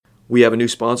We have a new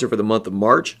sponsor for the month of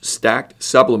March, Stacked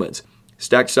Supplements.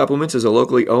 Stacked Supplements is a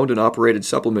locally owned and operated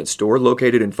supplement store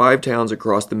located in 5 towns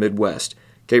across the Midwest: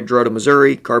 Cape Girardeau,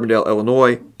 Missouri; Carbondale,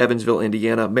 Illinois; Evansville,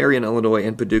 Indiana; Marion, Illinois;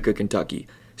 and Paducah, Kentucky.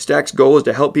 Stack's goal is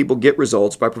to help people get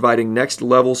results by providing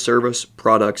next-level service,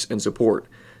 products, and support.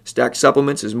 Stacked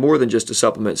Supplements is more than just a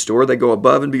supplement store. They go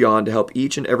above and beyond to help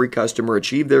each and every customer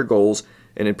achieve their goals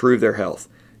and improve their health.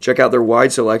 Check out their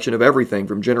wide selection of everything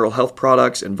from general health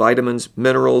products and vitamins,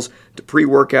 minerals, to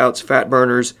pre-workouts, fat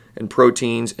burners, and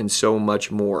proteins, and so much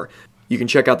more. You can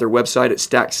check out their website at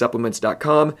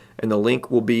stacksupplements.com, and the link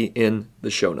will be in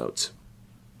the show notes.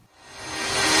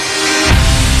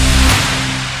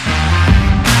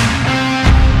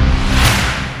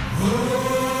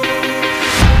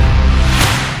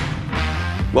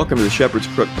 Welcome to the Shepherd's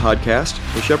Crook podcast.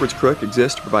 The Shepherd's Crook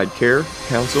exists to provide care,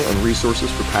 counsel, and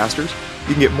resources for pastors.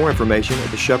 You can get more information at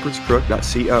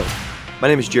theshepherdscrook.co. My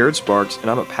name is Jared Sparks, and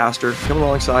I'm a pastor coming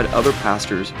alongside other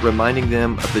pastors, reminding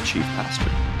them of the chief pastor.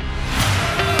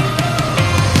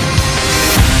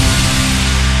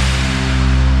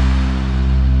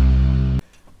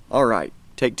 All right,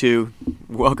 take 2.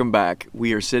 Welcome back.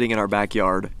 We are sitting in our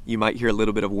backyard. You might hear a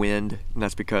little bit of wind, and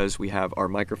that's because we have our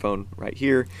microphone right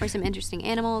here. Or some interesting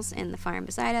animals in the farm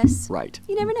beside us. Right.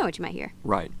 You never know what you might hear.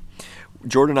 Right.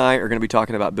 Jordan and I are going to be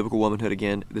talking about biblical womanhood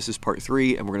again. This is part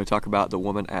 3, and we're going to talk about the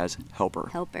woman as helper.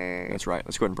 Helper. That's right.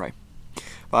 Let's go ahead and pray.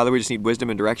 Father, we just need wisdom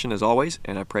and direction as always,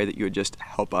 and I pray that you would just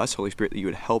help us, Holy Spirit, that you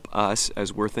would help us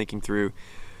as we're thinking through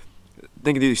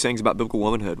these things about biblical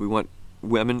womanhood. We want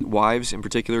women, wives in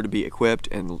particular, to be equipped,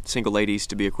 and single ladies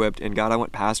to be equipped. And God, I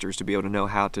want pastors to be able to know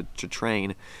how to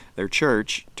train their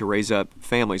church to raise up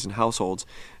families and households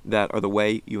that are the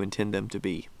way you intend them to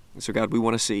be. So God, we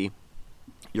want to see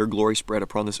your glory spread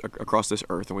across this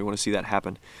earth, and we want to see that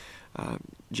happen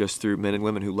just through men and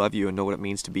women who love you and know what it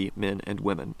means to be men and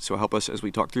women. So help us as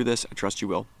we talk through this. I trust you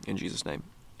will. In Jesus' name,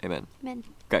 amen. Amen.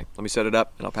 Okay, let me set it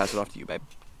up, and I'll pass it off to you, babe.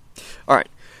 All right.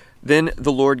 Then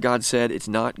the Lord God said, "It's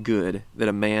not good that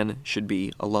a man should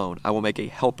be alone. I will make a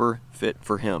helper fit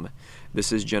for him."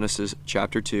 This is Genesis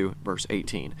chapter 2, verse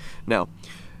 18. Now,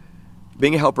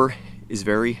 being a helper is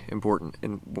very important,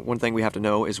 and one thing we have to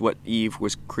know is what Eve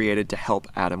was created to help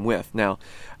Adam with. Now,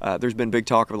 there's been big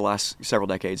talk over the last several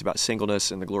decades about singleness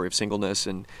and the glory of singleness,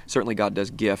 and certainly God does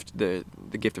gift the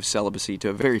gift of celibacy to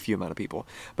a very few amount of people.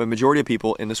 But a majority of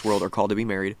people in this world are called to be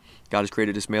married. God has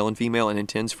created us male and female and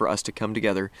intends for us to come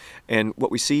together. And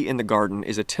what we see in the garden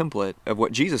is a template of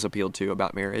what Jesus appealed to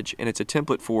about marriage, and it's a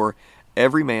template for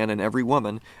every man and every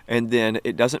woman. And then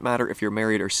it doesn't matter if you're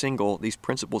married or single, these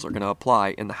principles are going to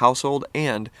apply in the household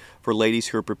and for ladies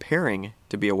who are preparing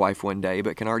to be a wife one day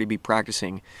but can already be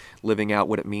practicing living out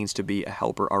what it means to be a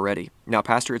helper already. Now,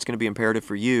 Pastor, it's going to be imperative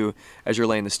for you as you're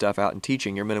laying this stuff out and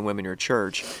teaching your men and women in your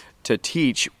church to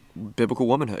teach biblical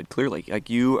womanhood clearly. Like,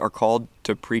 you are called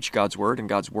to preach God's word, and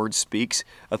God's word speaks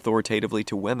authoritatively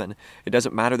to women. It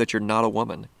doesn't matter that you're not a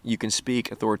woman. You can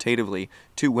speak authoritatively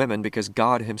to women because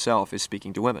God himself is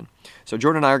speaking to women. So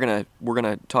Jordan and I we're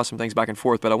gonna toss some things back and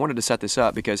forth, but I wanted to set this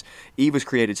up because Eve was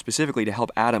created specifically to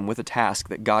help Adam with a task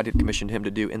that God had commissioned him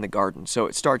to do in the garden. So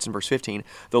it starts in verse 15.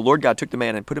 The Lord God took the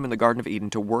man and put him in the Garden of Eden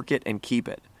to work it and keep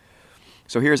it.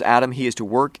 So here's Adam. He is to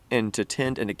work and to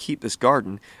tend and to keep this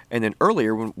garden. And then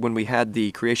earlier, when we had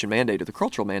the creation mandate or the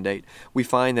cultural mandate, we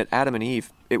find that Adam and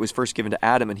Eve, it was first given to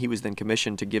Adam, and he was then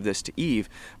commissioned to give this to Eve.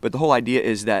 But the whole idea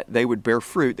is that they would bear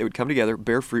fruit. They would come together,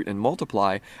 bear fruit, and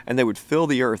multiply, and they would fill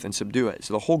the earth and subdue it.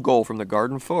 So the whole goal from the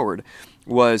garden forward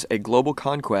was a global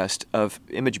conquest of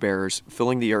image bearers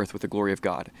filling the earth with the glory of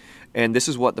God. And this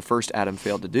is what the first Adam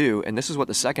failed to do, and this is what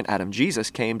the second Adam, Jesus,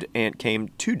 came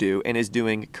to do and is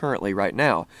doing currently right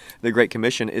now. The Great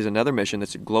Commission is another mission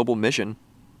that's a global mission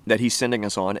that he's sending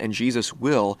us on, and Jesus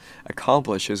will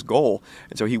accomplish his goal.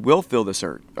 And so he will fill this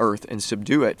earth and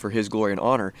subdue it for his glory and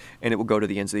honor, and it will go to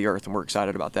the ends of the earth, and we're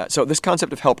excited about that. So this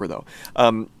concept of helper, though,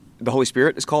 the Holy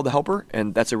Spirit is called the helper,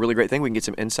 and that's a really great thing. We can get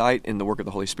some insight in the work of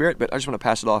the Holy Spirit, but I just want to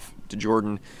pass it off to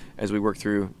Jordan as we work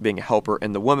through being a helper,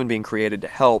 and the woman being created to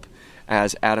help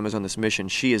as Adam is on this mission.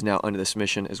 She is now under this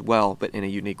mission as well, but in a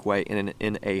unique way,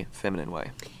 in a feminine way.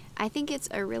 I think it's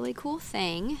a really cool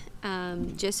thing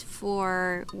just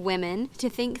for women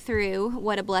to think through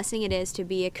what a blessing it is to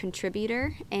be a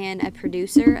contributor and a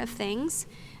producer of things.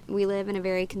 we live in a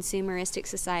very consumeristic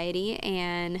society,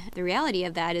 and the reality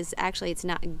of that is actually it's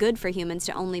not good for humans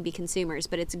to only be consumers,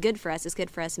 but it's good for us. It's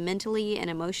good for us mentally and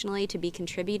emotionally to be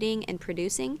contributing and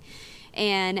producing.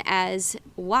 And as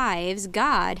wives,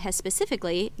 God has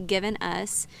specifically given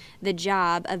us the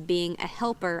job of being a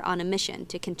helper on a mission,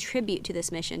 to contribute to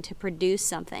this mission, to produce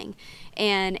something.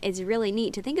 And it's really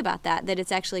neat to think about that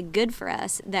it's actually good for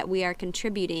us that we are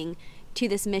contributing to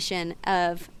this mission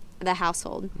of the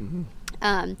household. Mm-hmm.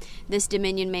 This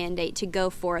dominion mandate to go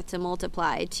forth, to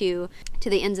multiply, to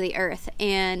the ends of the earth.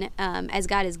 And as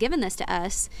God has given this to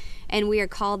us, and we are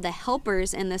called the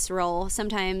helpers in this role,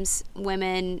 sometimes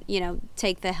women,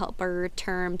 take the helper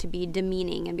term to be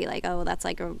demeaning and be like, oh, that's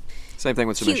like a... Same thing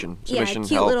with submission. Submission,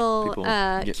 cute help.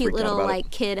 little, cute little like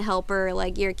kid helper,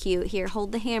 like, you're cute, here,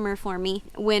 hold the hammer for me.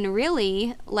 When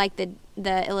really, like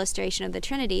the illustration of the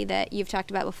Trinity that you've talked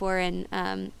about before,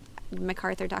 and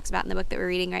MacArthur talks about in the book that we're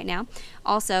reading right now.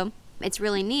 Also, it's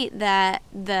really neat that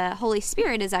the Holy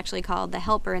Spirit is actually called the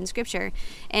helper in Scripture.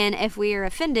 And if we are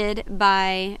offended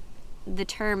by the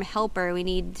term helper, we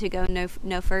need to go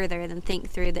no further than think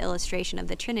through the illustration of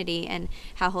the Trinity and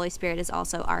how Holy Spirit is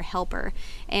also our helper.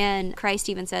 And Christ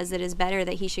even says that it is better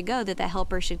that he should go, that the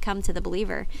helper should come to the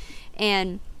believer.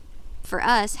 And for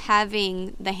us,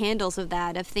 having the handles of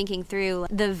that, of thinking through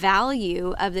the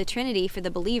value of the Trinity for the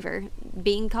believer,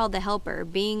 being called the helper,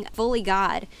 being fully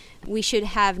God, we should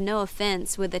have no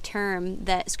offense with the term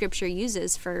that Scripture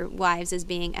uses for wives as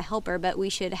being a helper, but we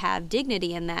should have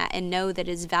dignity in that and know that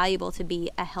it's valuable to be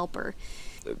a helper.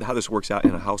 How this works out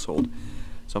in a household.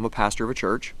 So I'm a pastor of a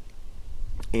church,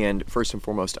 and first and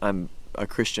foremost, I'm a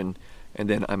Christian, and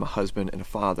then I'm a husband and a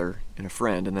father and a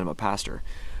friend, and then I'm a pastor.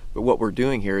 But what we're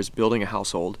doing here is building a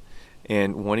household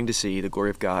and wanting to see the glory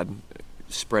of God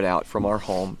spread out from our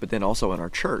home, but then also in our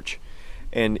church.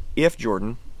 And if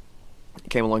Jordan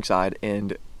came alongside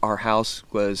and our house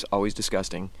was always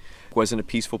disgusting, wasn't a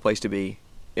peaceful place to be,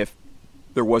 if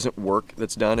there wasn't work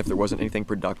that's done, if there wasn't anything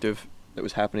productive that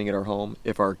was happening at our home,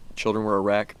 if our children were a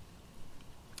wreck,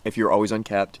 if you're always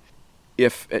unkept,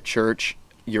 if at church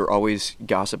you're always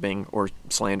gossiping or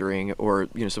slandering, or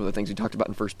some of the things we talked about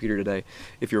in 1 Peter today,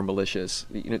 if you're malicious,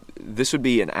 this would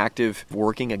be an active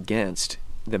working against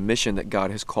the mission that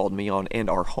God has called me on and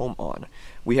our home on.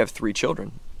 We have 3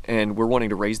 children, and we're wanting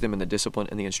to raise them in the discipline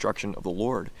and the instruction of the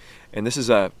Lord. And this is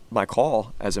my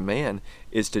call as a man,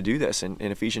 is to do this. In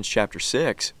Ephesians chapter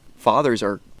 6, fathers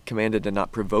are commanded to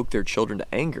not provoke their children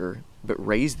to anger, but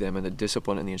raise them in the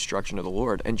discipline and the instruction of the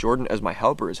Lord. And Jordan, as my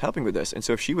helper, is helping with this. And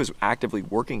so if she was actively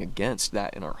working against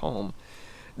that in our home,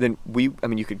 then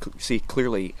you could see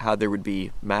clearly how there would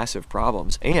be massive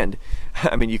problems. And,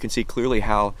 you can see clearly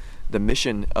how the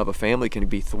mission of a family can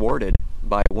be thwarted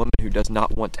by a woman who does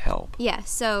not want to help. Yeah,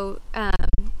 so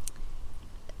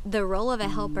the role of a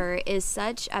helper is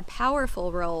such a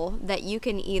powerful role that you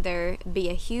can either be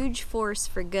a huge force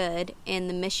for good in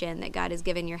the mission that God has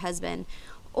given your husband,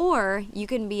 or you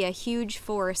can be a huge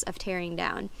force of tearing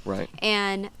down. Right.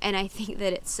 And I think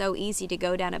that it's so easy to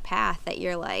go down a path that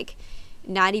you're like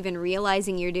not even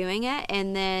realizing you're doing it,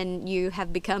 and then you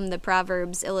have become the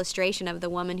Proverbs illustration of the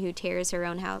woman who tears her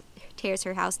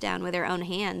house down with her own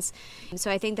hands.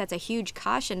 So I think that's a huge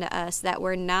caution to us, that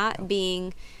we're not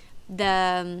being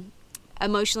the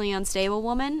emotionally unstable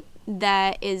woman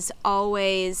that is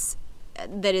always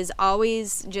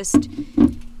just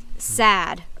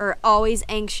sad, or always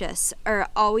anxious, or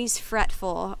always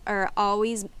fretful, or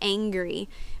always angry,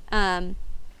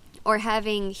 or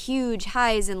having huge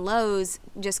highs and lows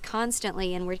just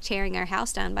constantly, and we're tearing our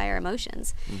house down by our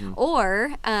emotions. Mm-hmm.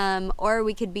 Or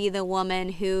we could be the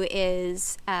woman who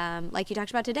is, like you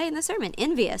talked about today in the sermon,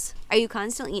 envious. Are you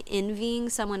constantly envying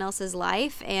someone else's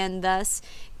life and thus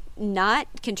not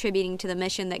contributing to the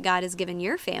mission that God has given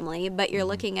your family, but you're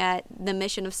looking at the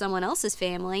mission of someone else's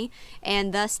family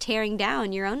and thus tearing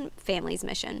down your own family's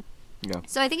mission? Yeah.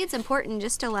 So I think it's important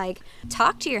just to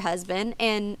talk to your husband,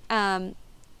 and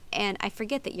I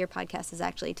forget that your podcast is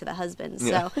actually to the husbands.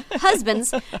 Yeah. So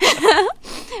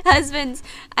husbands,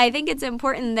 I think it's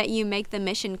important that you make the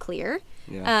mission clear.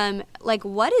 Yeah.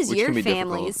 What is your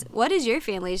family's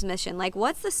mission?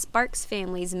 What's the Sparks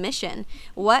family's mission?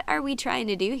 What are we trying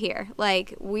to do here?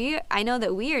 I know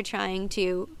that we are trying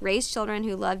to raise children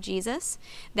who love Jesus,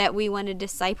 that we want to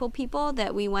disciple people,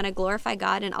 that we want to glorify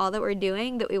God in all that we're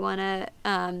doing, that we want to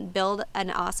build an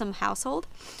awesome household.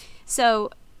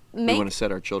 So we want to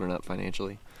set our children up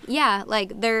financially. Yeah,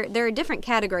 like there are different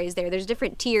categories there. There's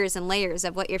different tiers and layers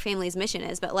of what your family's mission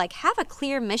is, but like have a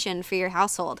clear mission for your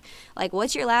household. Like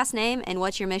what's your last name and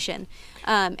what's your mission?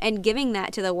 And giving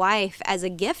that to the wife as a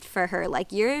gift for her.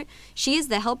 Like she's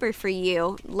the helper for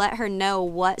you. Let her know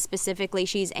what specifically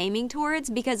she's aiming towards,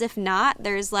 because if not,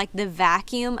 there's like the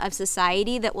vacuum of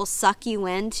society that will suck you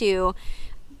into,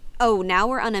 oh, now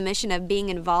we're on a mission of being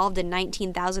involved in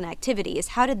 19,000 activities.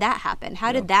 How did that happen?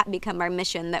 How did that become our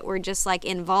mission, that we're just like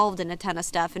involved in a ton of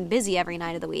stuff and busy every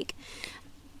night of the week?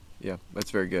 Yeah, that's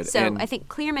very good. So and I think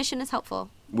clear mission is helpful.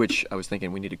 Which I was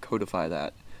thinking we need to codify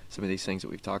that. Some of these things that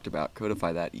we've talked about,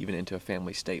 codify that even into a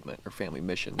family statement or family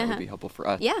mission. That would be helpful for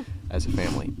us as a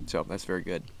family. So that's very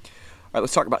good. All right,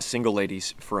 let's talk about single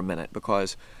ladies for a minute,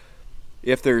 because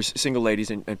if there's single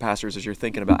ladies and pastors, as you're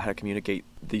thinking about how to communicate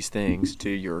these things to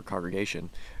your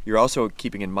congregation, you're also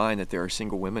keeping in mind that there are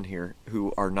single women here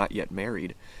who are not yet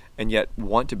married and yet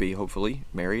want to be, hopefully,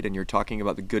 married. And you're talking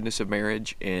about the goodness of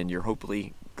marriage, and you're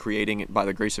hopefully creating, by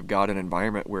the grace of God, an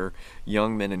environment where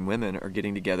young men and women are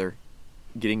getting together,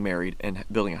 getting married, and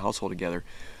building a household together.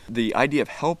 The idea of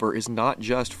helper is not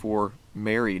just for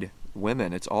married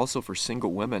women. It's also for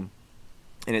single women.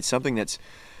 And it's something that's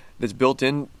built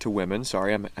into women.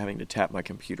 Sorry, I'm having to tap my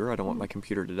computer. I don't want my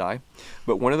computer to die.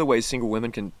 But one of the ways single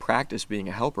women can practice being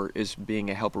a helper is being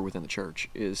a helper within the church,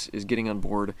 is getting on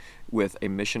board with a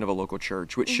mission of a local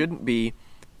church, which shouldn't be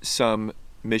some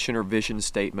mission or vision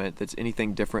statement that's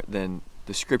anything different than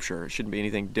the scripture. It shouldn't be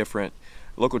anything different.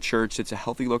 Local church, it's a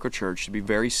healthy local church, should be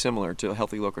very similar to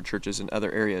healthy local churches in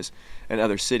other areas and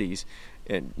other cities.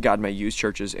 And God may use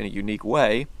churches in a unique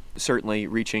way, certainly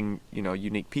reaching,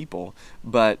 unique people,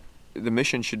 but the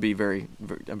mission should be very,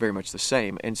 very, very much the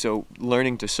same. And so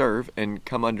learning to serve and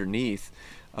come underneath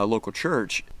a local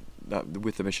church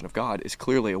with the mission of God is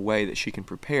clearly a way that she can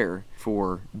prepare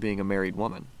for being a married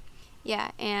woman.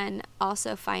 Yeah, and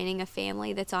also finding a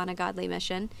family that's on a godly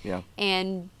mission. Yeah.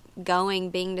 And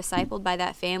being discipled by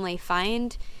that family.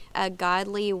 Find a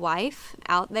godly wife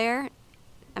out there.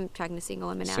 I'm talking to single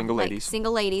women now. Single ladies.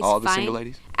 Single ladies. All the single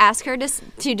ladies. Ask her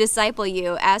to disciple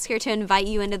you. Ask her to invite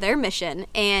you into their mission,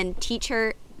 and teach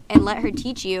her and let her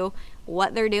teach you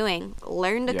what they're doing.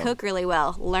 Learn to cook really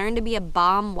well. Learn to be a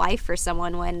bomb wife for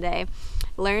someone one day.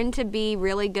 Learn to be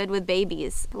really good with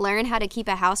babies. Learn how to keep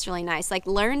a house really nice. Like,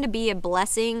 learn to be a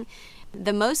blessing.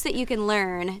 The most that you can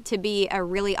learn to be a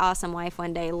really awesome wife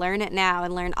one day, learn it now,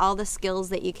 and learn all the skills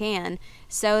that you can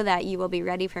so that you will be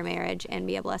ready for marriage and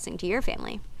be a blessing to your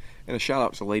family. And a shout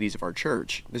out to the ladies of our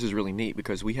church. This is really neat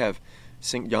because we have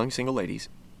young single ladies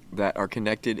that are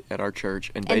connected at our church,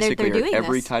 and basically they're are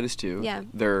every this. Titus 2. Yeah.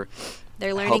 They're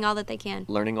learning all that they can.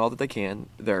 Learning all that they can.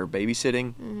 They're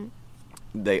babysitting. Mm-hmm.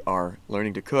 They are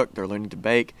learning to cook. They're learning to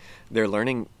bake. They're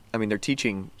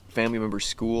teaching family members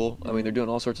school. Mm-hmm. They're doing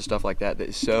all sorts of stuff like that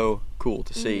is so cool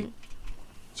to see. Mm-hmm.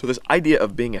 So this idea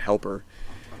of being a helper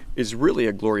is really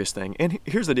a glorious thing. And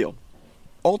here's the deal.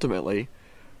 Ultimately,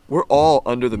 we're all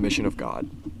under the mission of God.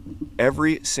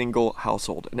 Every single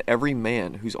household and every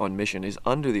man who's on mission is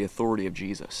under the authority of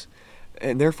Jesus.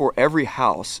 And therefore, every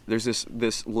house, there's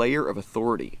this layer of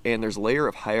authority, and there's a layer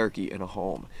of hierarchy in a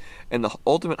home. And the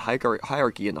ultimate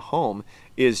hierarchy in the home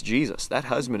is Jesus. That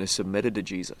husband is submitted to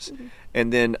Jesus. Mm-hmm.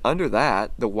 And then under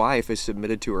that, the wife is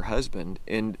submitted to her husband.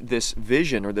 And this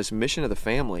vision or this mission of the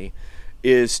family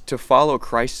is to follow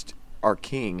Christ, our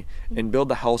King, and build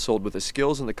the household with the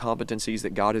skills and the competencies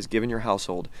that God has given your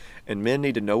household. And men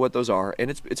need to know what those are.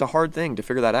 And it's a hard thing to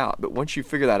figure that out. But once you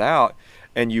figure that out,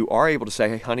 and you are able to say,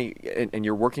 hey, honey, and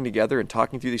you're working together and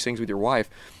talking through these things with your wife,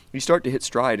 you start to hit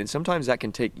stride. And sometimes that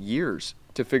can take years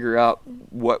to figure out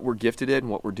what we're gifted in,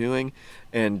 what we're doing,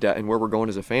 and where we're going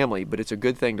as a family. But it's a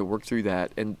good thing to work through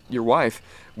that. And your wife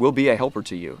will be a helper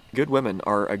to you. Good women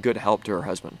are a good help to her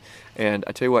husband. And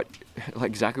I tell you what, like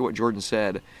exactly what Jordan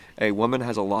said, a woman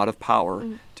has a lot of power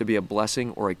to be a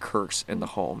blessing or a curse in the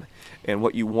home. And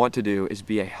what you want to do is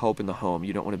be a help in the home.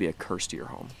 You don't want to be a curse to your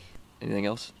home. Anything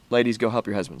else? Ladies, go help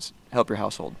your husbands. Help your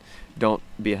household. Don't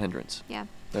be a hindrance. Yeah.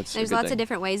 There's lots of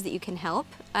different ways that you can help,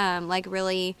 like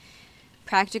really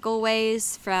practical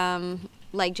ways from,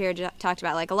 like Jared talked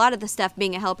about, like a lot of the stuff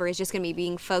being a helper is just going to be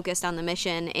being focused on the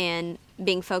mission and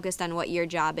being focused on what your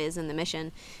job is in the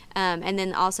mission. And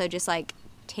then also just like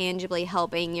tangibly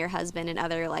helping your husband in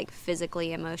other, like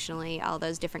physically, emotionally, all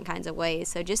those different kinds of ways.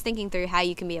 So just thinking through how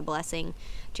you can be a blessing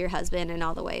to your husband in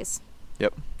all the ways.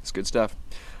 Yep. It's good stuff.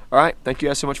 All right. Thank you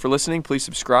guys so much for listening. Please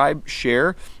subscribe,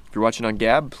 share. If you're watching on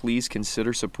Gab, please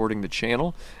consider supporting the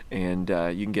channel, and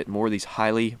you can get more of these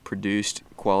highly produced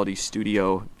quality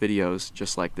studio videos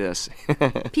just like this.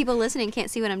 People listening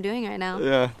can't see what I'm doing right now.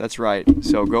 Yeah, that's right.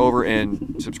 So go over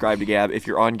and subscribe to Gab. If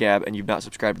you're on Gab and you've not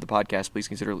subscribed to the podcast, please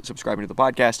consider subscribing to the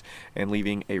podcast and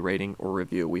leaving a rating or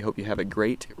review. We hope you have a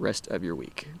great rest of your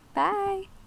week. Bye.